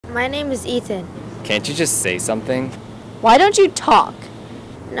My name is Ethan. Can't you just say something? Why don't you talk?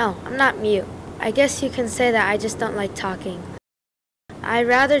 No, I'm not mute. I guess you can say that I just don't like talking. I'd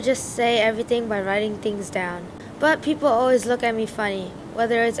rather just say everything by writing things down. But people always look at me funny,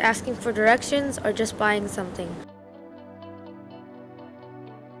 whether it's asking for directions or just buying something.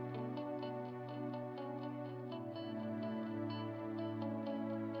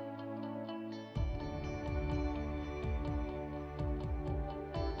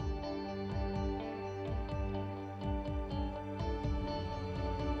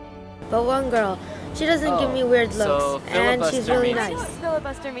 But one girl, she doesn't give me weird looks, and she's really nice. You know what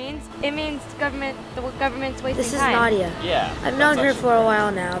filibuster means? It means the government's wasting time. This is Nadia. Yeah. I've known her for a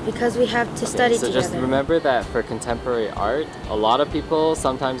while now because we have to study so together. just remember that for contemporary art, a lot of people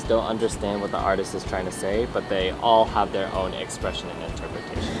sometimes don't understand what the artist is trying to say, but they all have their own expression and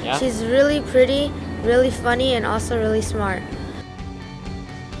interpretation, yeah? She's really pretty, really funny, and also really smart.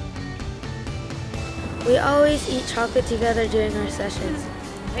 We always eat chocolate together during our sessions.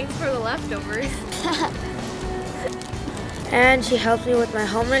 Thanks for the leftovers. And she helps me with my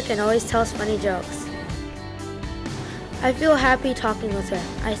homework and always tells funny jokes. I feel happy talking with her.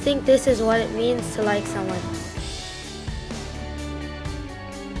 I think this is what it means to like someone.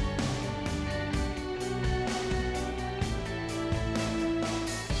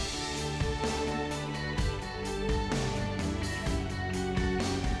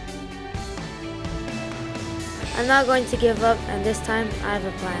 I'm not going to give up, and this time I have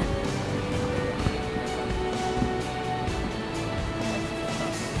a plan.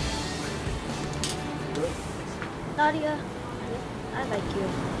 Nadia, I like you.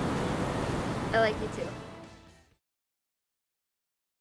 I like you too.